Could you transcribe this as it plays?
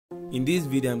In this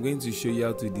video, I'm going to show you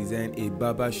how to design a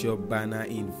barbershop banner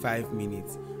in 5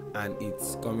 minutes, and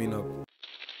it's coming up.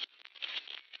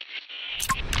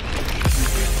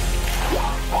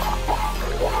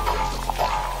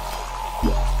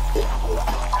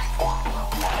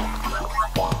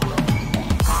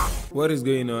 What is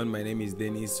going on? My name is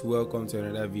Dennis. Welcome to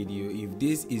another video. If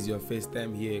this is your first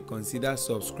time here, consider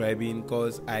subscribing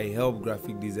because I help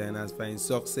graphic designers find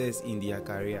success in their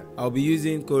career. I'll be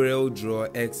using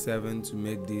CorelDraw X7 to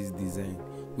make this design.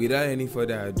 Without any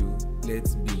further ado,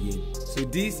 let's begin. So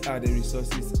these are the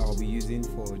resources I'll be using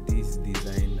for this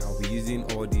design. I'll be using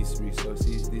all these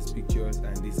resources, these pictures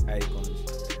and these icons.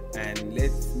 And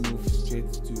let's move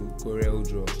straight to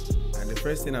CorelDraw. And the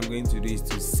first thing I'm going to do is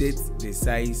to set the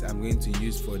size I'm going to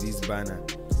use for this banner.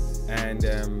 And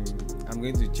I'm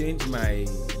going to change my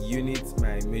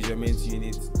measurement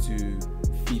unit to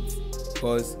feet,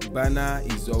 because banner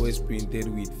is always printed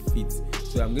with feet.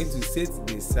 So I'm going to set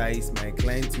the size my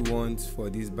client wants for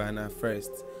this banner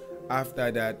first. After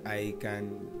that, I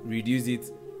can reduce it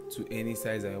to any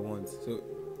size I want. So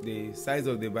the size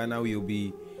of the banner will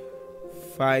be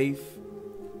 5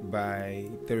 by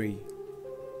 3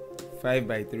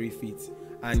 feet,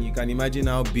 and you can imagine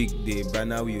how big the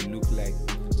banner will look like.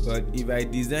 But if I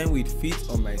design with feet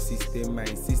on my system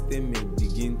may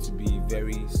begin to be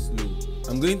very slow.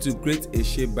 I'm going to create a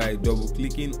shape by double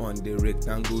clicking on the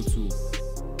rectangle tool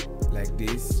like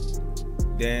this.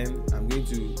 Then I'm going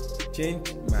to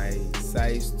change my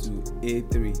size to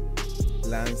A3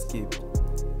 landscape.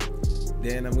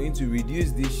 Then I'm going to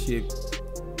reduce this shape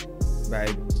by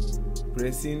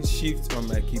pressing shift on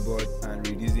my keyboard and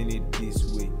reducing it this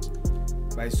way.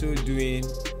 By so doing,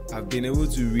 I've been able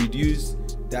to reduce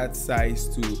that size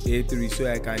to A3 so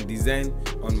I can design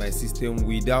on my system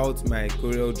without my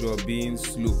CorelDraw being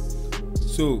slow.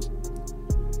 So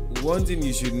one thing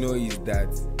you should know is that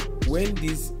when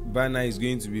this banner is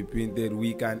going to be printed,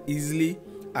 we can easily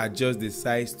adjust the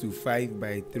size to 5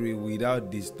 by 3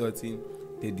 without distorting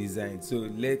the design. So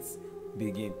let's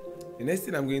begin. The next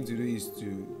thing I'm going to do is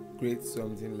to create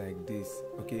something like this.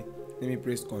 Okay, let me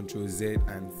press Ctrl Z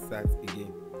and start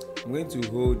again. I'm going to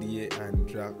hold here and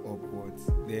drag upwards,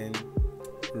 then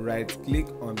right click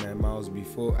on my mouse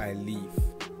before I leave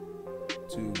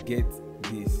to get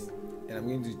this, and I'm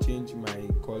going to change my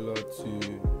color to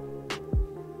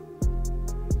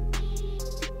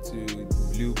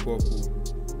blue purple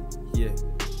here.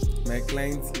 My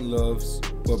client loves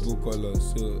purple color,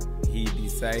 so he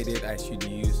decided I should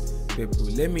use purple.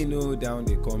 Let me know down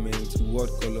the comments what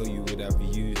color you would have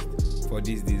used for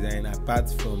this design apart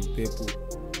from purple.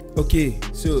 Okay,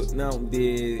 so now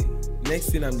the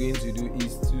next thing I'm going to do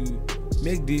is to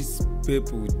make this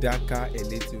purple darker a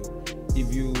little.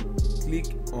 If you click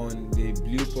on the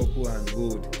blue, purple and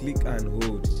gold, click and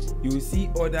hold, you will see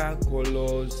other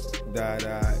colors that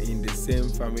are in the same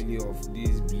family of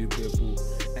this blue purple,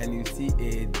 and you see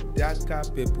a darker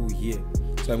purple here.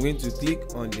 So I'm going to click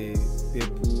on the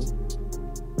purple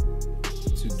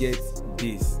to get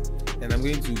this, and I'm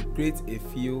going to create a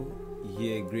fill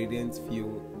here, gradient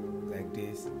fill like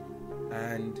this,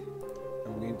 and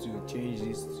I'm going to change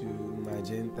this to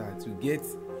magenta to get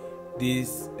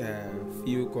this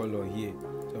fill color here.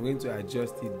 So I'm going to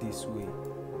adjust it this way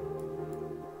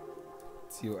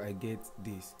till I get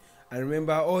this. And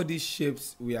remember, all these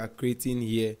shapes we are creating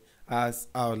here as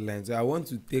outlines, so I want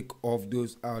to take off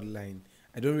those outlines.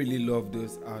 I don't really love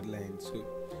those outlines. So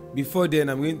before then,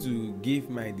 I'm going to give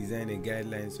my design a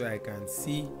guideline so I can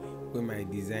see where my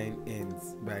design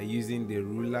ends by using the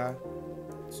ruler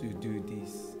to do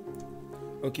this.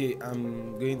 Okay,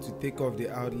 I'm going to take off the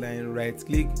outline. Right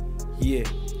click here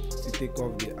to take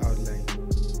off the outline.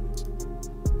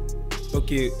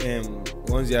 Okay,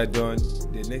 once you are done,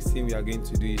 the next thing we are going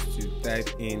to do is to type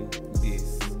in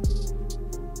this.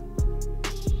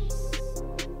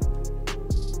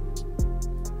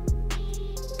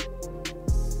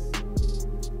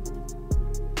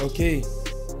 Okay,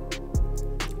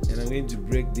 and I'm going to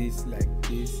break this like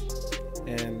this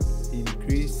and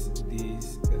increase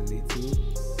this a little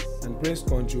and press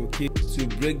Ctrl K to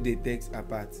break the text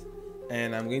apart.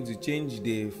 And I'm going to change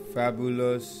the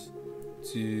fabulous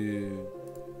to,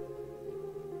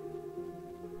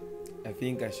 I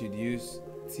think I should use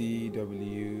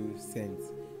TW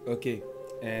cents. Okay,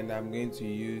 and I'm going to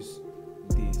use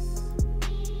this.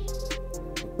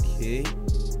 Okay,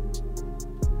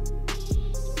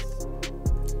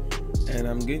 and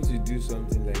I'm going to do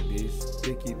something like this.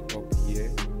 Take it up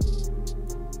here,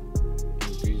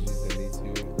 increase this a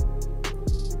little.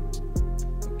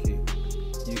 Okay,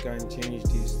 you can change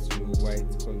this to white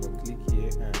color. Click here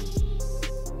and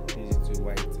change it to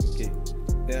white. Okay,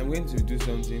 Then I'm going to do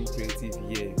something creative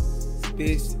here.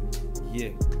 Space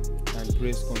here and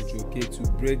press Ctrl K to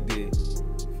break the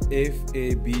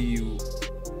FABU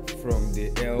from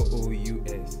the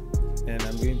LOUS. And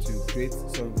I'm going to create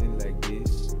something like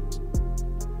this.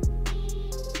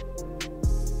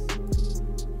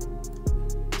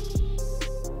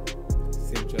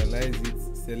 Centralize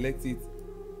it, select it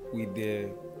with the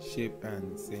shape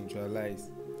and centralize.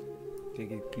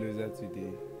 Take it closer to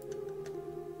the,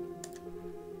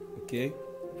 okay.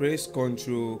 Press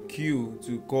Ctrl Q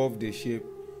to curve the shape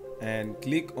and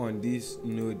click on this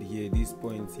node here, this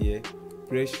point here.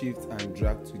 Press shift and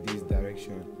drag to this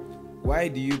direction. Why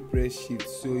do you press shift?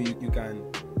 So you can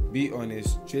be on a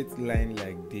straight line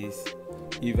like this.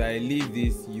 If I leave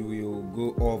this, you will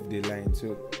go off the line.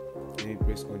 So let me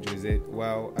press Ctrl Z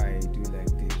while I do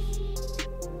like this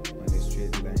on a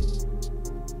straight line.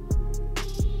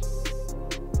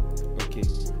 Okay,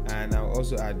 and I'll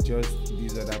also adjust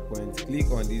these other points.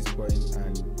 Click on this point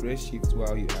and press shift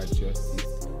while you adjust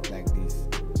it like this.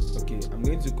 Okay, I'm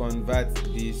going to convert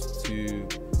this to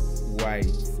white.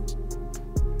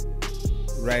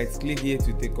 Right click here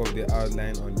to take off the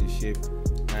outline on the shape,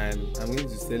 and I'm going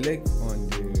to select on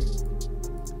the,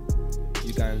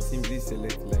 you can simply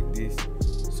select like this.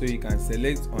 So you can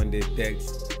select on the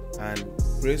text and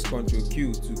press Ctrl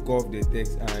Q to curve the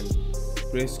text and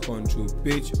press Ctrl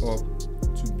page up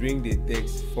to bring the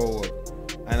text forward.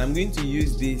 And I'm going to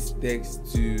use this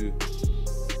text to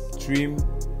trim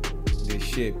the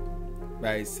shape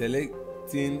by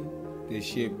selecting the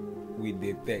shape with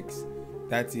the text.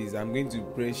 That is, I'm going to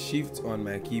press shift on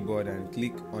my keyboard and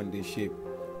click on the shape.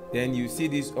 Then you see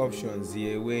these options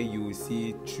here where you will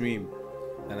see trim,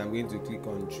 and I'm going to click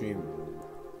on trim.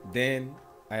 Then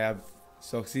I have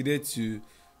succeeded to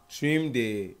trim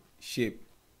the shape,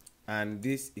 and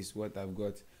this is what I've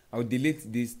got. I'll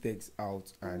delete this text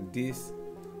out, and this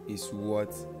is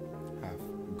what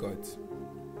I've got.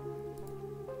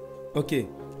 Okay,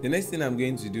 the next thing I'm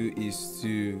going to do is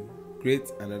to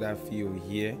create another field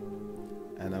here,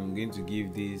 and I'm going to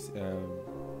give this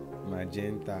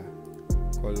magenta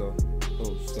color.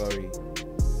 Oh, sorry.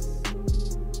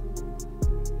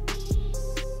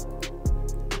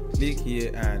 Click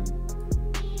here and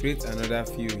create another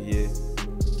field here.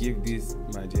 Give this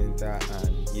magenta,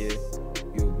 and here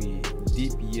will be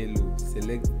deep yellow.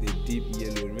 Select the deep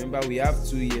yellow. Remember, we have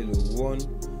two yellow. One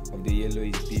of the yellow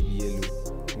is deep yellow.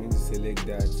 I'm going to select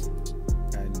that,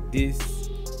 and this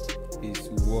is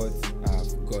what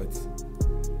I've got.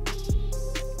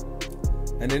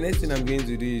 And the next thing I'm going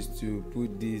to do is to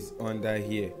put this under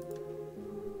here,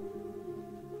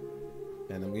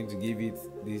 and I'm going to give it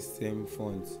this same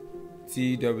font,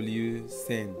 TW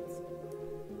Scent.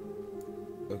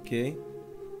 Okay,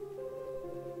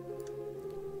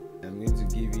 I'm going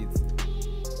to give it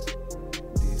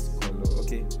this color.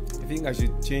 Okay, I think I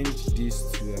should change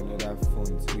this to another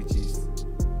font, which is,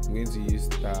 I'm going to use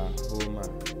Tahoma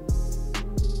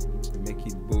to make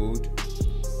it bold.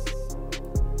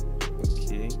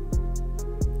 Okay,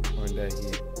 under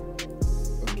here.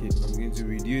 Okay, I'm going to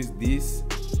reduce this,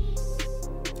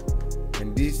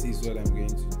 and this is what I'm going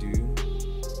to do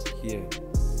here.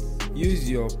 Use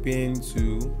your pen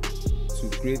tool to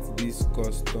create this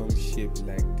custom shape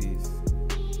like this.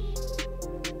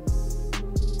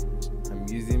 I'm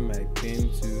using my pen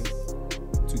tool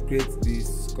to create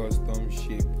this custom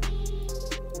shape,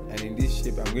 and in this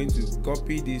shape I'm going to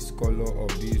copy this color of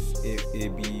this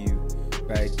FABU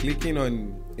by clicking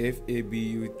on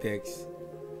FABU text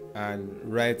and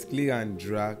right click and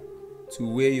drag to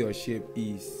where your shape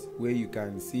is, where you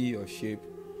can see your shape,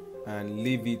 and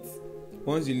leave it.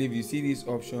 Once you leave, you see these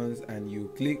options, and you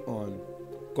click on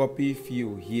copy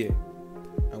field here,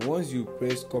 and once you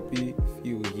press copy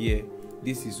field here,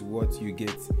 this is what you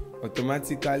get.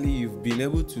 Automatically you've been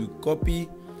able to copy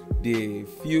the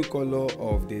field color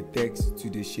of the text to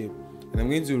the shape. And I'm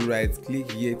going to right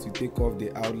click here to take off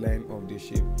the outline of the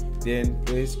shape, then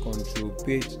press Ctrl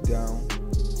page down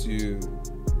to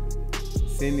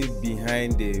send it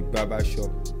behind the barbershop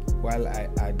while I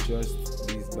adjust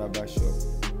this barbershop.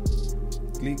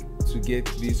 Click to get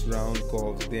this round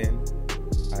curve, then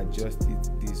adjust it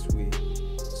this way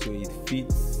so it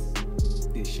fits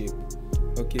the shape.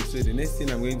 Okay, so the next thing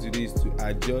I'm going to do is to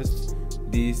adjust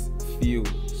this field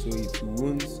so it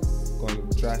won't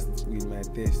contrast with my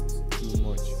text too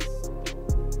much.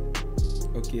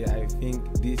 Okay, I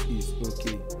think this is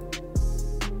okay.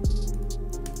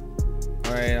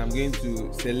 Alright, I'm going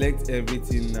to select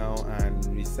everything now and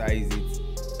resize it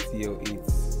till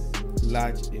it's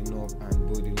large enough and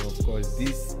bold enough, because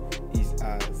this is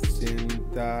a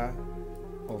center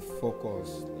of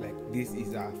focus. Like, this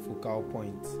is a focal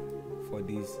point for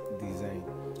this design.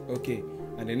 Okay,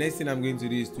 and the next thing I'm going to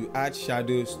do is to add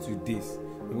shadows to this.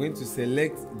 I'm going to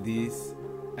select this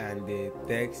and the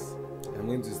text. I'm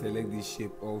going to select this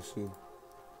shape also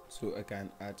so I can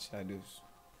add shadows.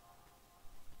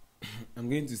 I'm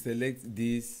going to select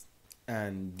this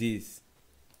and this,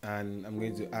 and I'm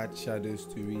going to add shadows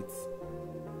to it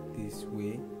this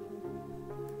way.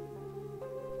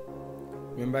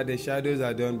 Remember, the shadows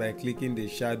are done by clicking the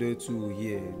shadow tool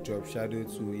here, drop shadow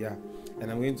tool, yeah. And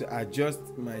I'm going to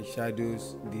adjust my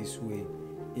shadows this way,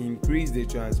 increase the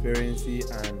transparency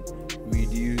and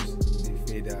reduce the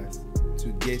faders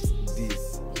to get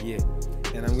this here.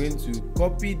 And I'm going to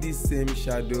copy this same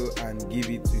shadow and give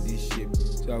it to this shape.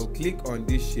 So I'll click on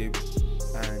this shape,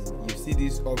 and you see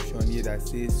this option here that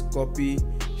says copy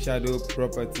shadow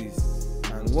properties,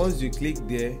 and once you click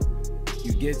there,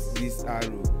 you get this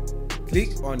arrow.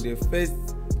 Click on the first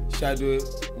shadow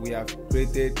we have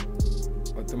created,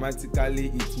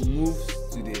 automatically it moves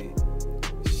to the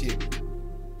shape.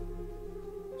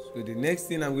 So the next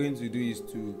thing I'm going to do is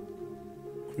to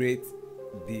create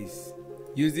this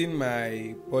using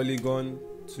my polygon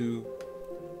to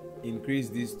increase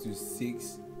this to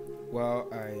 6 while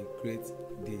I create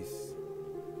this.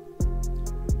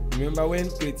 Remember, when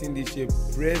creating this shape,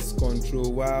 press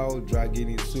Ctrl while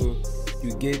dragging it so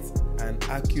you get an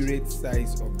accurate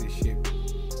size of the shape,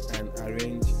 and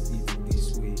arrange it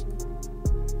this way.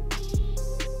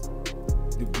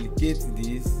 Duplicate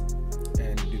this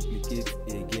and duplicate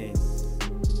again.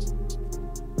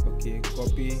 Okay,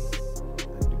 copy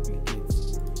and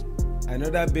duplicate.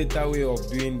 Another better way of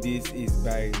doing this is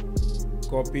by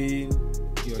copying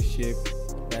your shape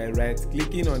by right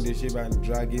clicking on the shape and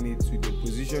dragging it to the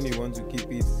position you want to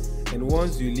keep it, and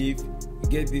once you leave, you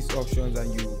get these options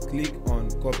and you click on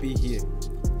copy here,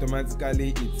 automatically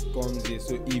it comes here.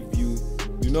 So if you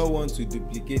do not want to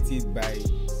duplicate it by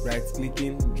right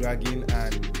clicking, dragging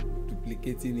and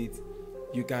duplicating it,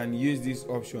 you can use this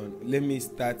option. Let me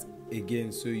start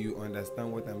again so you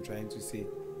understand what I'm trying to say.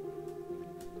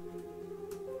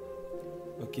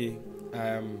 Okay,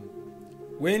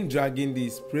 when dragging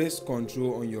this, press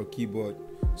Ctrl on your keyboard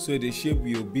so the shape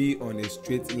will be on a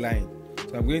straight line.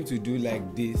 So I'm going to do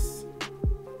like this,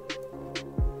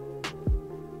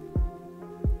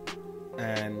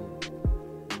 and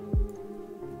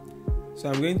so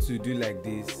I'm going to do like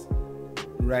this.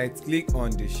 Right click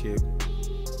on the shape,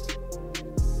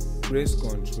 press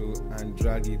Ctrl and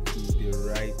drag it to the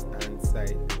right hand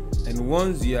side, and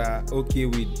once you are okay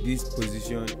with this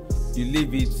position, you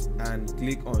leave it and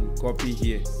click on copy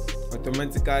here.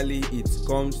 Automatically it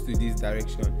comes to this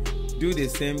direction. Do the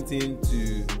same thing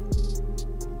to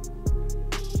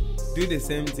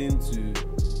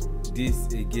this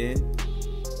again.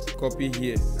 Copy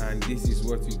here, and this is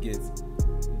what you get.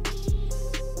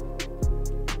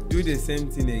 Do the same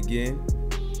thing again.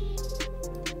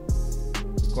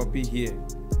 Copy here.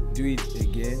 Do it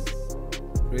again.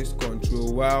 Press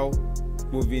Ctrl while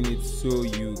moving it so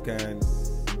you can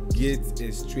get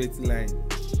a straight line.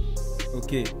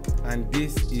 Okay, and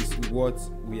this is what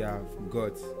we have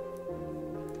got.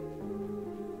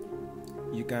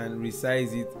 You can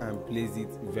resize it and place it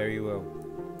very well.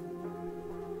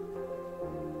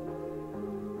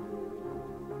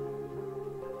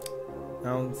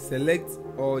 Now select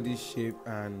all this shape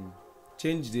and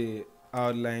change the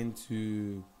outline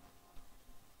to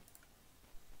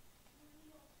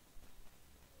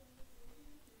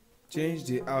change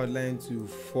the outline to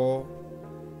 4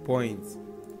 points,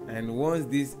 and once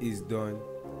this is done,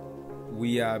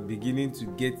 we are beginning to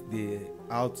get the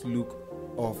outlook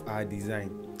of our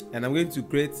design. And I'm going to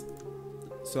create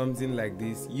something like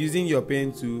this using your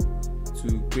pen tool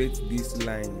to create these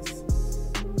lines.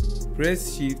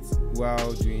 Press shift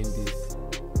while doing this.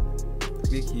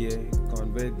 Click here,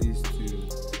 convert this to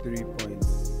 3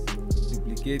 points,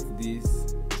 duplicate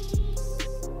this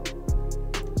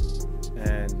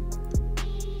and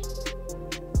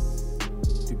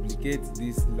duplicate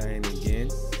this line again.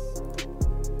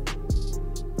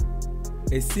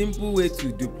 A simple way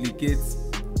to duplicate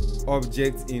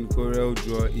objects in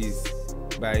CorelDraw is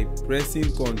by pressing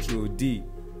Ctrl D.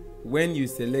 When you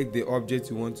select the object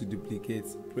you want to duplicate,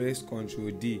 press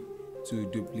Ctrl D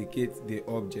to duplicate the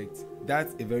object.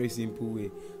 That's a very simple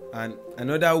way. And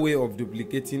another way of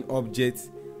duplicating objects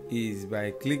is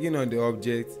by clicking on the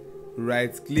object,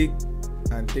 right click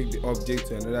and take the object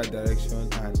to another direction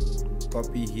and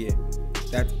copy here.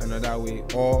 That's another way.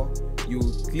 Or you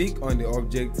click on the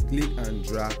object, click and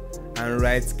drag, and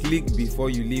right click before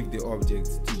you leave the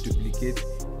object to duplicate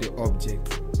the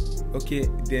object. Okay,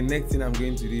 the next thing I'm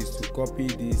going to do is to copy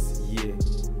this here.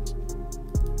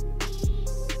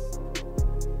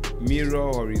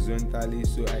 mirror horizontally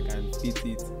so I can fit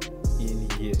it in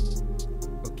here.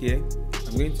 Okay,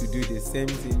 I'm going to do the same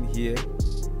thing here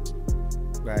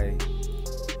by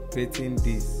creating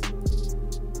this.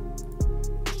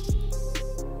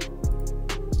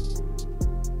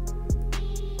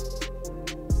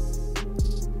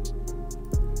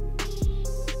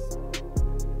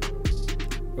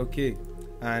 Okay,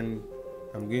 and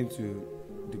I'm going to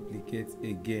duplicate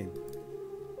again.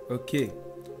 Okay,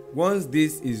 once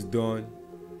this is done,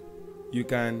 you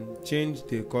can change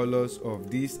the colors of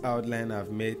this outline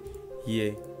I've made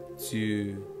here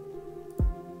to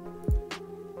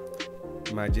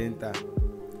magenta.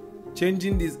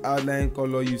 Changing this outline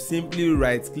color, you simply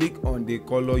right click on the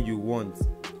color you want.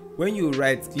 When you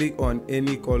right click on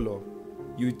any color,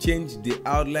 you change the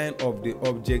outline of the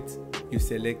object you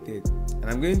selected. And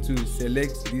I'm going to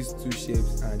select these two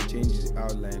shapes and change the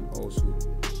outline also.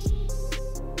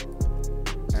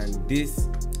 And this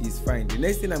is fine. The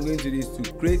next thing I'm going to do is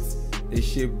to create a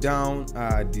shape down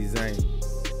our design.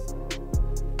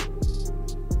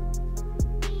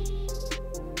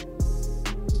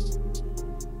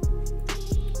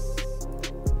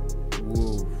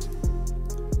 Whoa,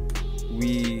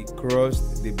 we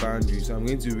crossed the boundary, so I'm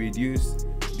going to reduce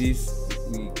this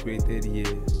we created here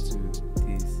to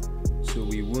this, so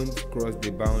we won't cross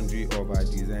the boundary of our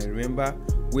design. Remember,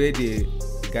 where the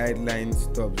guideline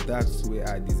stops, that's where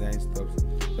our design stops.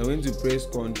 So I'm going to press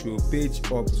Ctrl page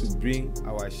up to bring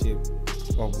our shape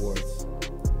upwards.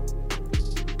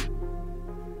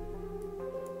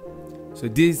 So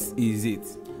this is it.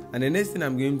 And the next thing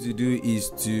I'm going to do is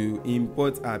to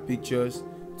import our pictures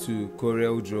to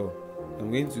CorelDraw.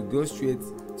 I'm going to go straight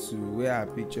to where our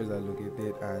pictures are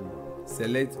located and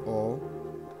select all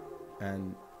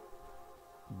and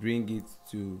bring it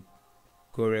to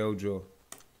CorelDraw.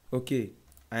 Okay,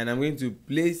 and I'm going to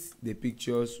place the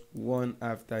pictures one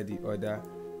after the other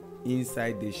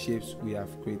inside the shapes we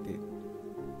have created.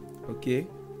 Okay,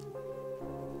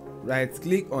 right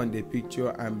click on the picture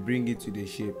and bring it to the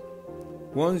shape.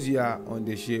 Once you are on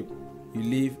the shape, you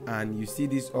leave and you see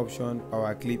this option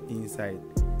power clip inside,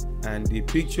 and the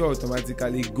picture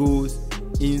automatically goes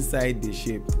inside the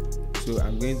shape. So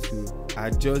I'm going to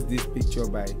adjust this picture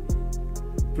by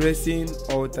pressing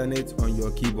alternate on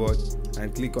your keyboard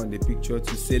and click on the picture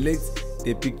to select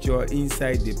the picture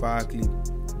inside the power clip,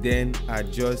 then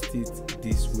adjust it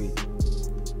this way.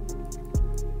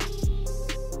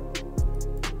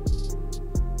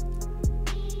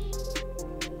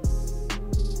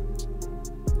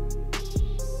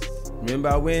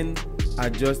 Remember, when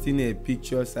adjusting a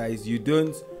picture size, you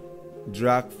don't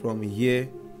drag from here,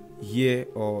 here,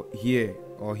 or here,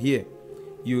 or here.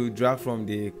 You drag from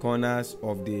the corners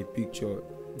of the picture.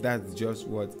 That's just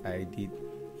what I did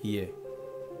here.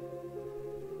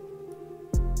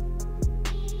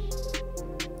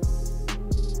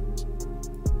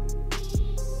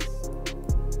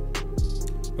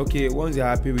 Okay, once you're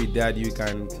happy with that, you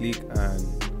can click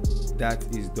and that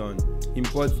is done.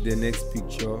 Import the next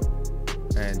picture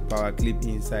and power clip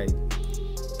inside.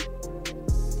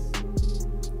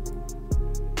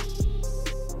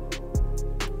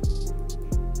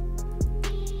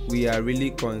 We are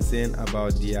really concerned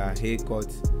about their haircut.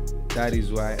 That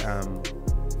is why I'm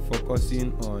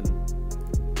focusing on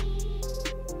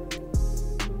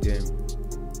them.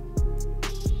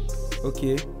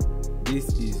 Okay, this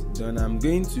is done. I'm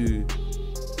going to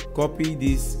copy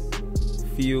this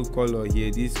fill color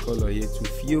here, this color here, to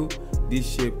fill this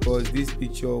shape, because this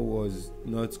picture was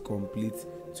not complete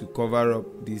to cover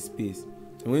up this space.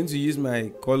 I'm going to use my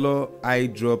color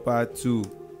eyedropper tool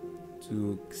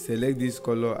to select this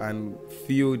color and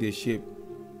fill the shape,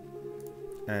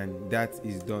 and that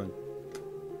is done.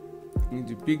 I'm going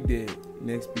to pick the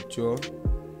next picture.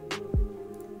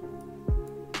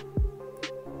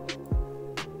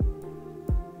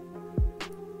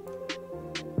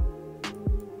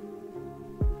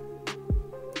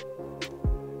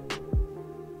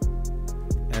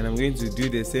 And I'm going to do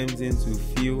the same thing to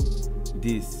fill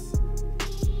this.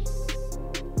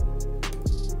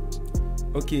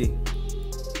 Okay,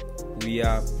 we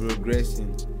are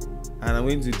progressing, and I'm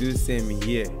going to do the same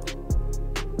here.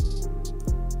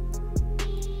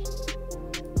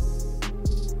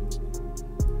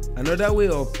 Another way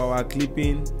of power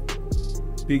clipping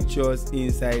pictures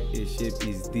inside a shape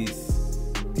is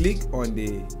this. Click on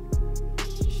the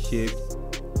shape,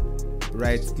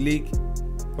 right click,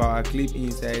 power clip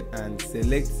inside, and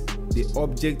select the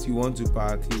object you want to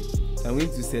power clip. So I'm going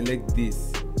to select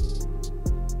this.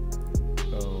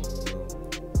 Oh no,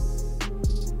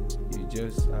 you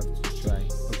just have to try.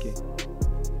 Okay,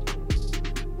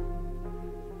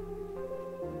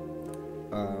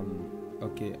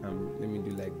 Okay, let me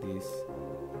do like this.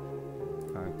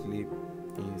 Clip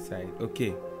inside.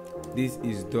 Okay, this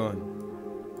is done.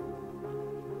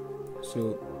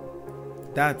 So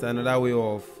that's another way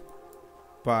of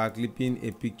power clipping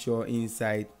a picture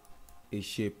inside a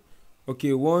shape.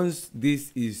 Okay, once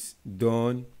this is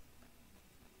done,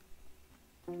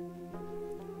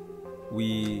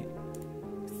 we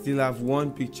still have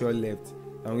one picture left.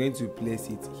 I'm going to place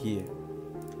it here.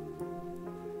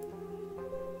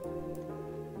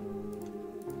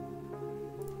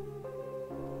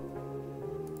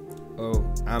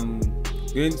 I'm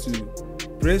going to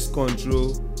press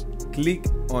Ctrl, click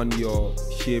on your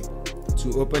shape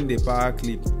to open the power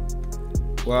clip,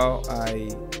 while I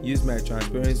use my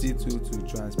transparency tool to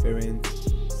transparent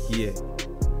here.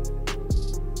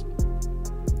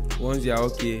 Once you are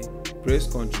okay, press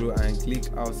Ctrl and click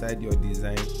outside your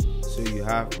design, so you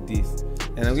have this.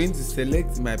 And I'm going to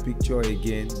select my picture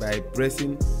again by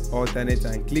pressing alternate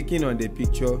and clicking on the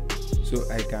picture, so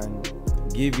I can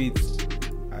give it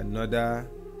another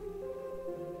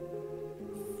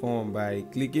form by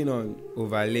clicking on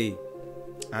overlay,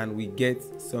 and we get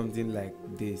something like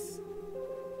this.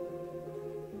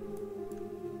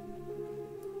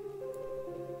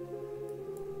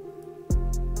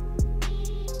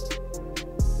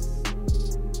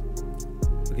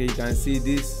 Okay, you can see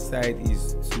this side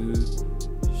is too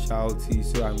shouty,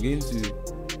 so I'm going to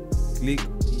click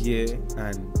here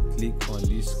and click on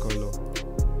this color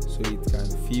so it can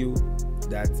fill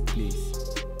that place.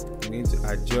 I'm going to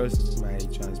adjust my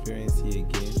transparency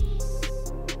again.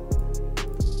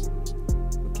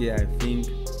 Okay, I think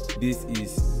this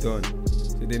is done.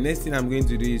 So the next thing I'm going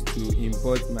to do is to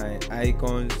import my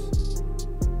icons.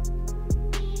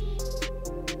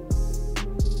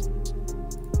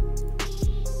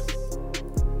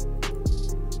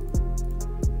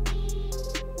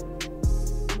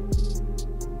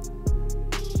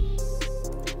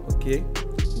 Okay,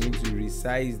 I'm going to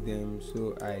resize them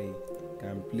so I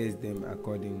can place them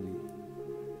accordingly.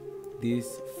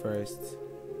 This first,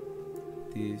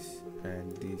 this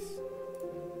and this.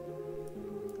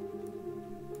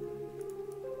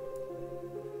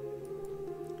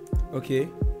 Okay,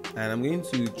 and I'm going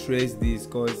to trace this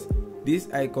because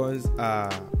these icons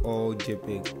are all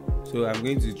JPEG, so I'm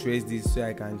going to trace this so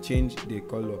I can change the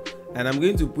color. And I'm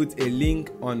going to put a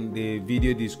link on the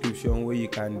video description where you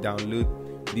can download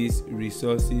these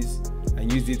resources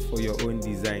and use it for your own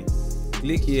design.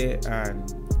 Click here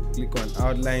and click on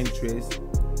outline trace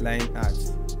line art.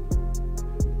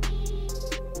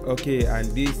 Okay, and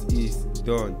this is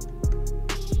done.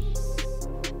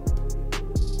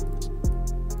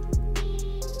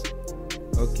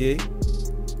 Okay,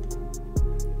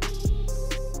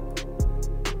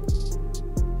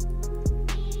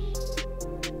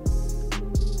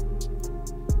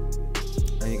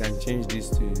 and you can change this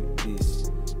to this.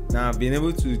 Now I've been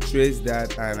able to trace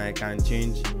that and I can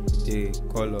change the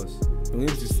colors. I'm going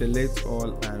to select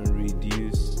all and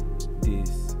reduce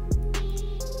this.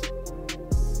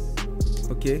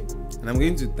 Okay, and I'm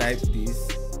going to type this,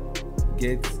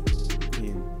 get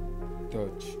in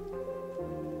touch.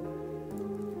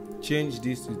 Change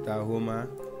this to Tahoma.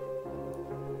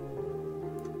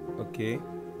 Okay,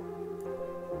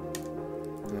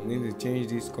 and I'm going to change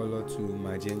this color to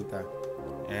magenta.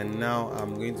 And now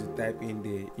I'm going to type in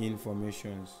the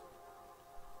informations.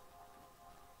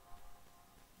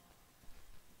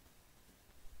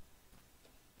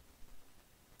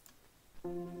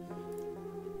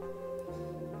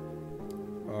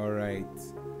 All right,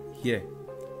 here.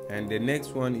 And the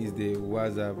next one is the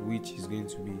WhatsApp, which is going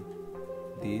to be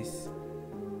this.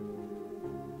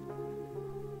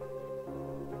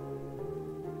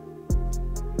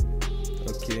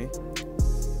 Okay,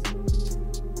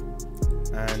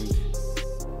 and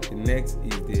the next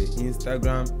is the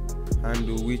Instagram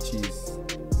handle, which is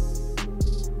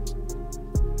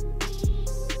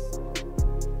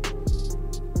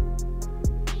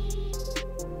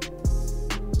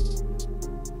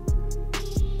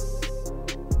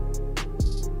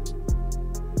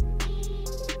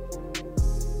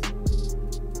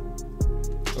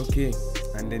okay,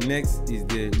 and the next is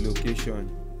the location,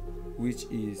 which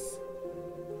is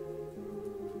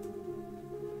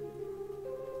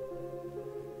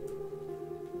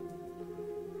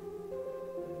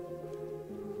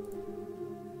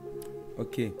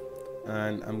okay,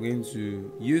 and I'm going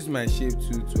to use my shape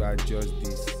tool to adjust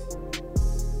this.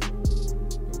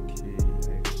 Okay,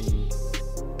 I think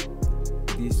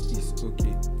this is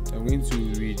okay. I'm going to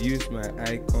reduce my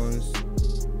icons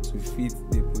to fit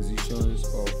the positions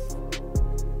of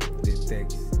the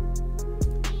text.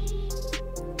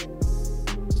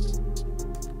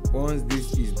 Once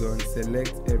this is done,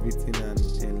 select everything and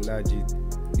enlarge it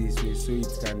this way so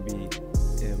it can be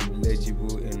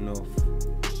legible enough.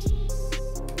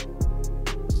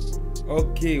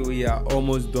 Okay, we are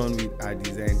almost done with our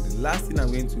design. The last thing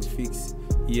I'm going to fix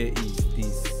here is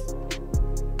this.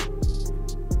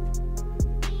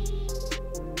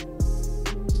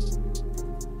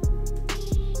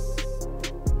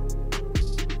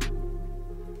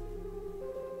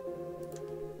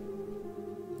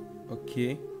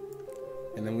 Okay,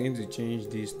 and I'm going to change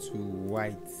this to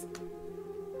white,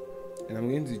 and I'm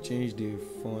going to change the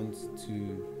font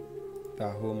to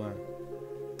Tahoma,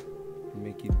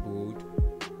 make it bold,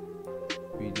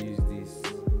 reduce this.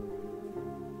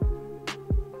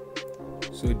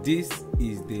 So this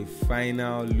is the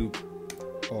final look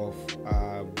of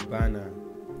our banner.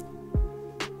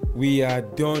 We are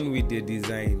done with the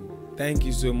design. Thank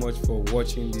you so much for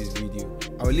watching this video.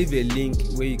 I'll leave a link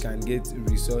where you can get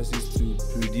resources to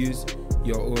produce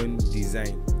your own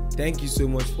design. Thank you so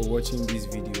much for watching this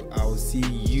video. I'll see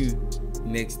you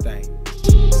next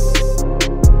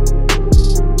time.